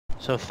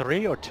So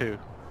 3 or 2?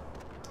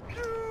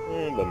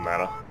 Doesn't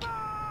matter.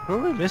 Who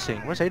are we missing?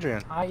 Where's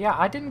Adrian? Yeah,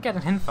 I didn't get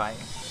an invite.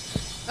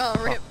 Oh,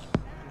 rip.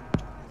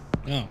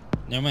 No,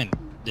 never mind.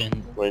 Then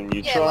When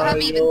you Yeah, we'll try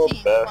have even your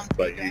teams best, once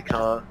but we you go.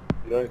 can't.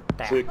 You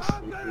don't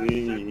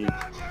succeed.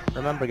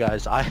 Remember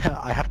guys, I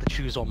have to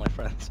choose all my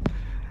friends.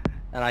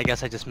 And I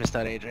guess I just missed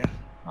out Adrian.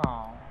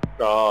 Oh.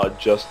 Ah,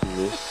 just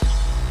miss.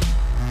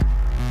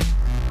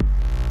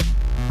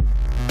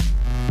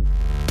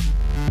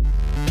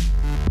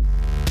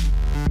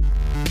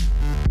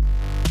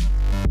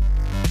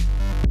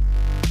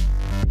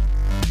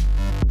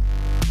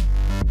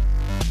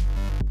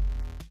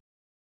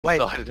 Wait,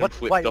 Decided and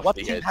flipped what off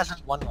the team edge.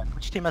 hasn't won yet?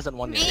 Which team hasn't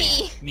won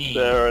yet? Me!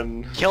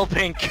 Darren. Kill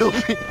Pink, kill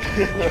Pink.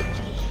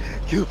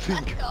 Kill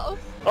Pink. Go.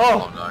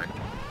 Oh! no.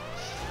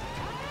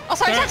 Oh,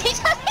 sorry, sorry,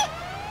 sorry!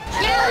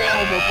 Yeah!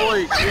 Oh my boy,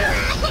 yeah.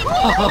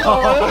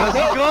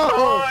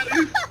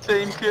 Let's go!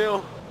 Team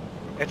kill.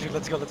 Andrew,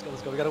 let's go.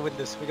 We gotta win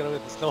this.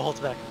 No holds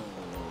back.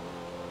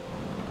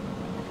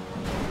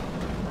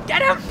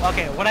 Get him!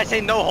 Okay, when I say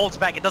no holds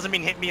back, it doesn't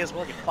mean hit me as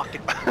well, you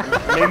fucking...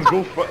 Means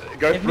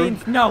go It through.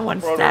 means no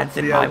one front stands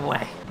of in the my end.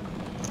 way.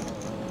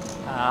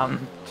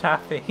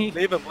 Chaffee.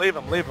 Leave him.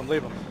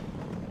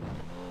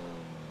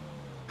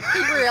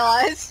 You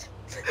realized.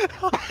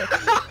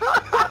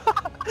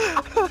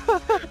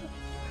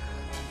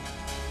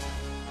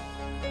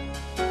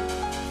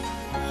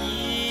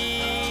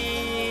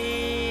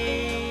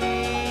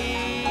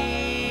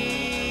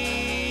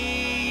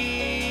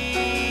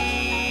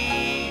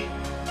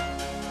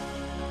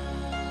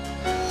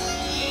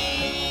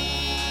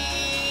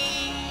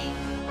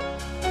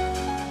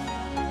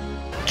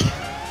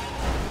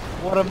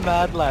 What a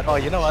mad lad. Oh,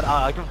 you know what?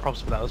 I'll give him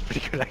props for that. That was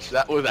pretty good, actually.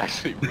 That was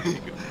actually really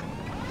good.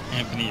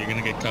 Anthony, you're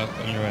gonna get caught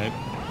on your right.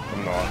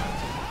 I'm not.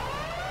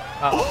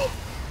 Oh.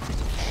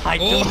 I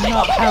do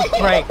not have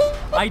brakes.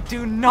 I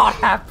do not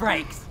have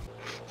brakes.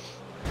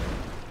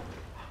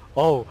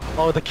 Oh,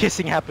 the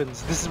kissing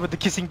happens. This is where the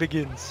kissing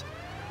begins.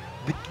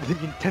 The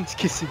intense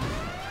kissing.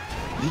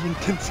 The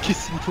intense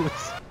kissing,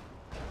 boys.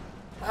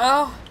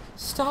 Oh,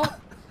 stop.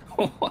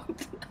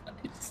 What?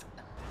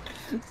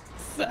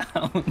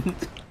 Sound.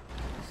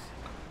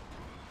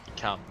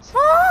 Counts.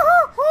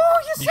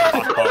 Oh, you said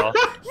it.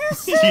 You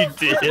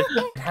said You did.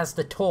 it has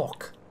the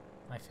torque,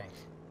 I think.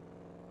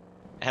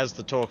 It has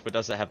the torque, but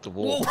does it have the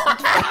wall?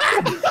 What?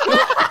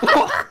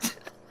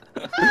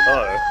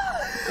 Oh.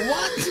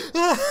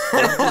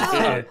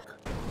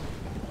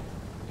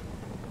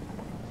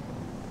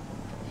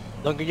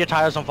 Don't get your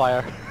tires on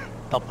fire.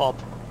 They'll pop.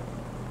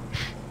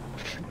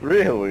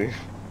 Really?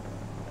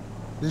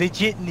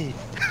 Legitly.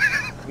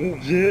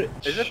 Legit?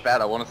 Is it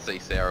bad? I want to see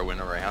Sarah win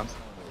a round.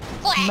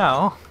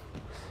 No.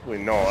 Probably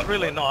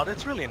not.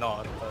 It's really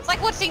not. It's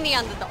like watching the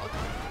underdog.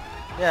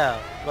 Yeah,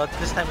 but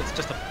this time it's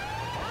just a...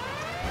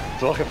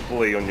 It's like a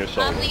flea on your I'm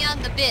shoulder. the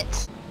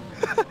underbit.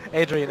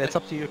 Adrian, it's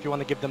up to you if you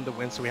want to give them the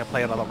win so we have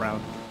play another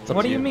round. It's up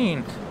What to do you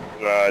mean?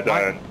 I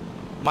don't.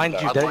 Mind you,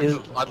 I'd there like, is...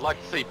 I'd like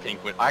to see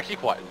Pink win. I actually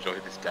quite enjoy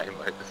this game.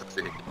 I hope this is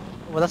sick.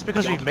 Well, that's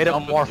because we've made it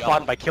more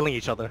fun by killing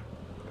each other.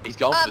 He's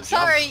going for I'm the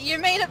jump. sorry, you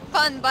made it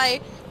fun by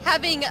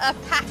having a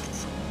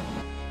pact.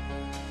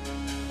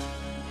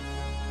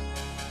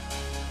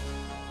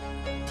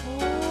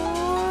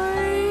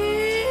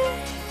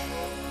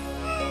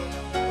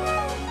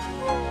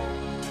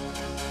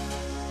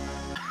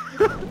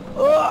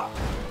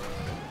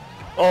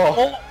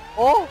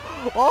 Oh!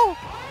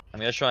 I'm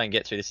gonna try and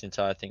get through this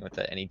entire thing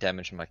without any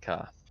damage in my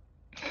car.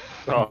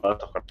 Oh,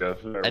 that's not good.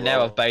 Very And now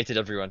well. I've baited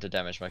everyone to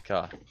damage my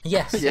car.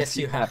 Yes, Yes, yes,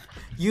 you you have.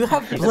 You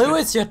have Blue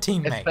as your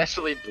teammate.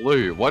 Especially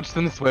Blue. Watch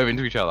them swerve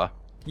into each other.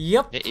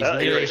 Yep. Yeah, he's You're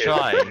literally ready.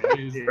 trying.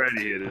 He's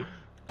ready hit it.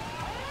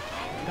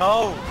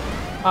 No!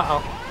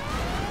 Uh-oh.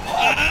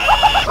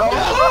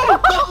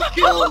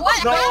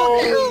 What?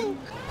 No!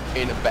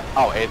 In a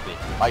oh, Anthony.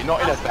 Like,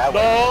 not in a bad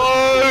way.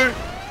 No!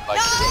 Like,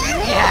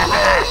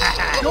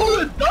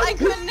 I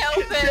couldn't help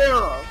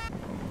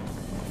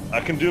it. I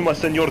can do my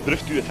Senor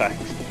Drifty attacks.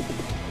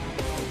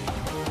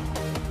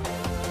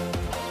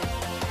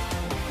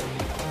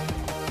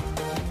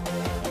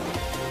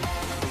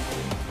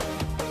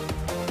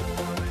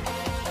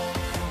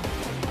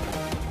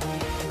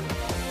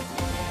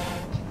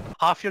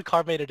 Half your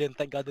car made it in,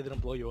 thank god they didn't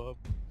blow you up.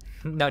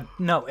 No,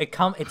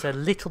 it's a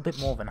little bit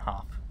more than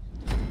half.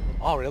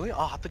 Oh really?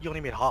 Oh, I thought you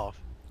only made half.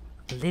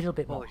 A little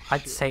bit more. Holy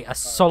I'd shit. say a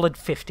solid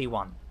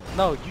 51.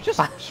 No, you just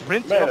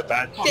sprinted Made a up.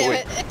 bad Damn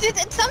choice.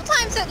 it.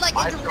 Sometimes it like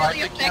I is tried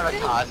really to counter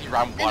effective, cars, he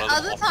ran and one of them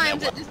other off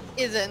times and it just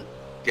isn't.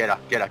 Get her.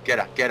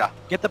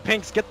 Get the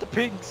pinks, get the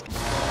pinks!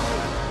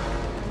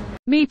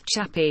 Meep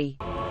Chappie.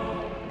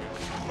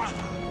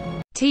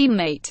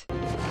 Teammate.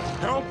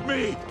 Help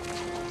me!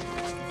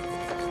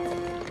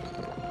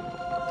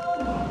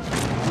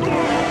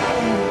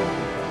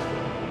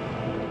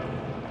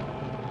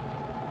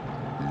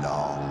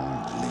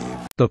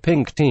 The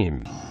pink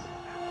team.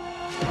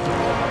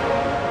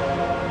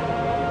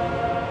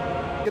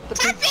 Get the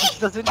pinks, it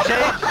doesn't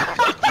change!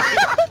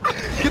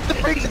 Get the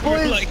pinks,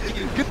 boys!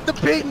 Get the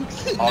the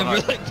pings! Oh, no.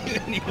 Never liked you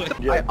anyway.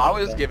 Yeah, I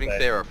was giving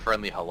Sarah a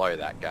friendly hello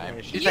that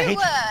game. She's You a were,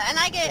 hatred. and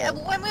I get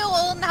when we were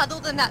all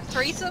huddled in that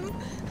threesome.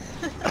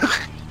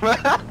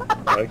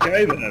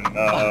 Okay then.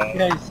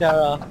 Okay,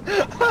 Sarah.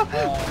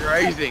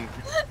 Grazing.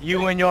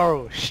 You and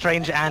your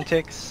strange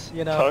antics,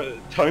 you know.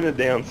 Tone it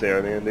down,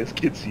 Sarah, man. There's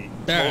kids here.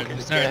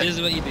 Sarah, Sarah, this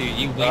is what you do.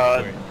 You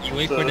wait for it. You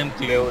wait for them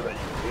to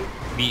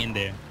be in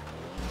there.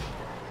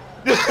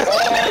 That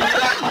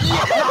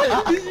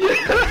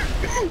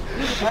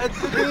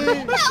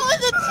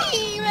was a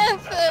team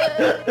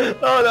effort.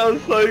 Oh, that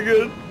was so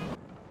good.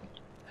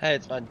 Hey,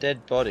 it's my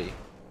dead body.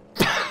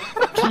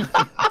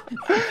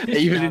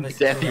 Even in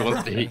death, he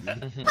wants to hit you.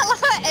 I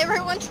love how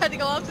everyone tried to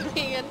go up to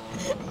me and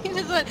he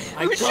just went.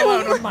 I go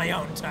out on my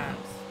own terms.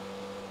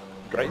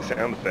 Great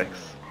sound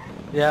effects.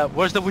 Yeah,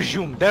 where's the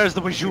wajoom? There's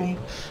the wajoom.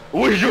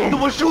 Wajoom! The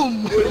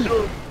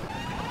wajoom!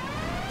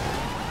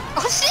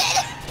 Oh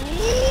shit!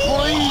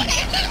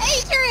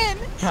 Adrian!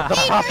 The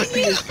prophecy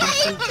Adrian, you is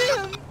saved complete.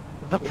 him!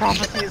 The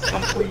prophecy is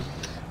complete.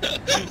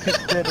 He's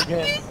dead You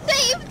again.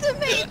 saved him,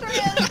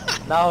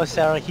 Adrian! Now,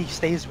 Sarah, he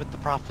stays with the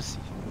prophecy.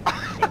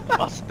 He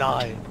must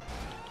die.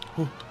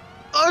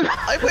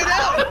 I went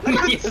out! I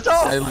couldn't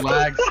stop! I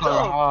lagged so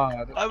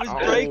hard. I was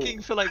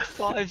braking for like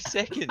 5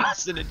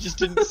 seconds and it just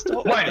didn't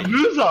stop. Wait,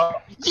 loser!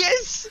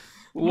 Yes!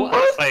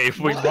 What? Wait, if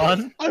we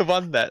won? I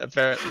won that,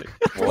 apparently.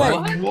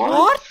 Wait,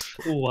 what?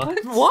 What?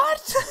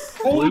 What?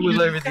 Blue was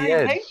over the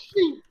edge.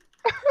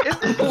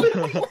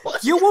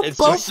 You were It's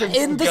both just some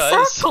in the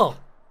guys. circle.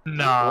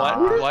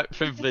 White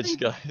privilege,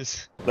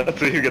 guys. Let's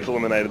see who gets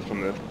eliminated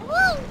from this. Woo!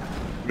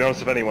 To be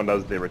honest, if anyone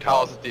does, they're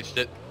Carlos retarded. ditched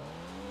it.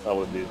 I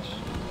would ditch.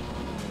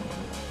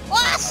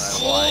 Ah,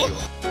 shit!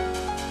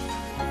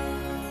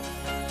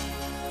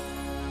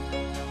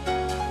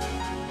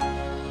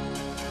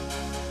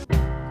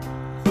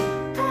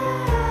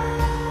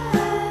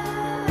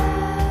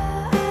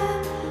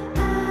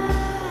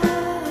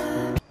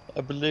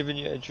 I believe in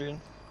you,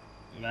 Adrian.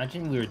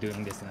 Imagine we were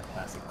doing this in a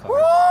classic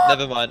car.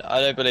 Never mind,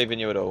 I don't believe in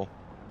you at all.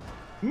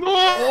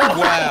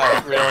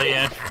 Wow. Really,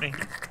 Anthony?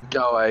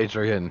 Go,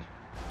 Adrian.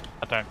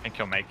 I don't think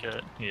you'll make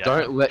it. Yeah.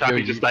 Don't let Chappy,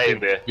 your just stay in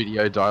YouTube there.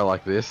 video die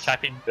like this.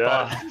 Chappy.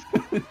 Yeah.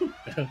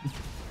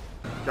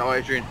 Go,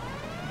 Adrian.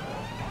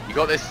 You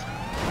got this.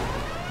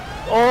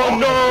 Oh,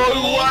 no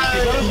way!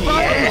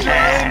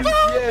 Yes!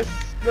 Yes!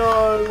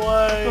 No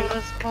way!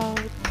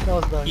 That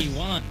was nice. He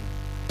won.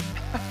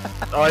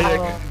 Oh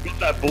yeah, beat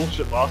that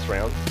bullshit last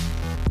round.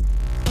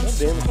 God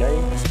damn the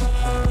game.